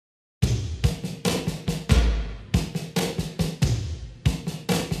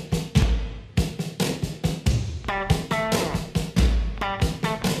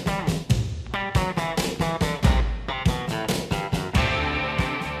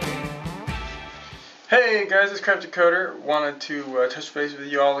Hey guys, it's Crafted Coder. Wanted to touch base with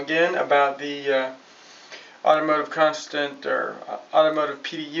you all again about the Automotive Constant or Automotive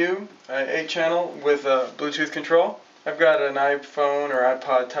PDU 8-channel with Bluetooth control. I've got an iPhone or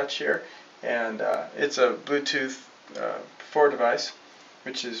iPod Touch here, and it's a Bluetooth 4 device,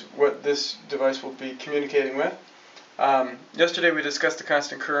 which is what this device will be communicating with. Yesterday we discussed the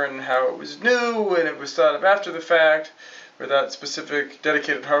constant current and how it was new and it was thought of after the fact without specific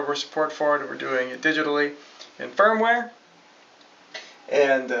dedicated hardware support for it, and we're doing it digitally in firmware,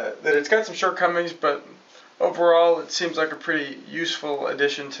 and that it's got some shortcomings, but overall it seems like a pretty useful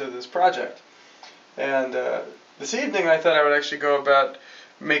addition to this project. And this evening I thought I would actually go about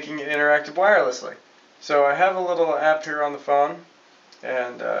making it interactive wirelessly. So I have a little app here on the phone,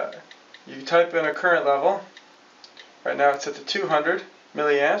 and you type in a current level. Right now it's at the 200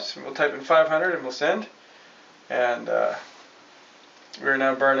 milliamps, and we'll type in 500 and we'll send. And we're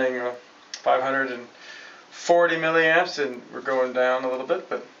now burning 540 milliamps, and we're going down a little bit,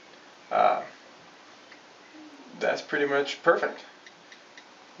 but that's pretty much perfect.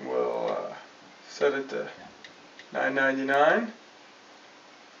 We'll set it to 999.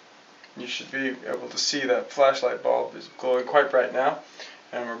 You should be able to see that flashlight bulb is glowing quite bright now,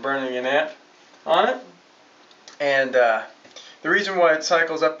 and we're burning an amp on it. And the reason why it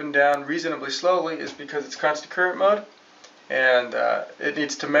cycles up and down reasonably slowly is because it's constant current mode, and it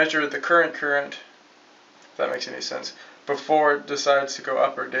needs to measure the current, if that makes any sense, before it decides to go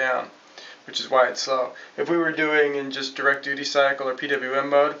up or down, which is why it's slow. If we were doing in just direct duty cycle or PWM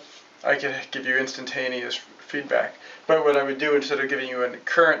mode, I could give you instantaneous feedback. But what I would do, instead of giving you a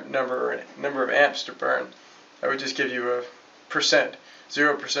current number or a number of amps to burn, I would just give you a percent,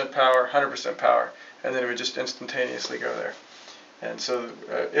 0% power, 100% power, and then it would just instantaneously go there. And so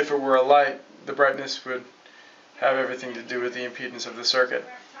if it were a light, the brightness would have everything to do with the impedance of the circuit.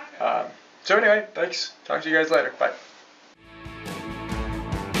 So anyway, thanks. Talk to you guys later. Bye.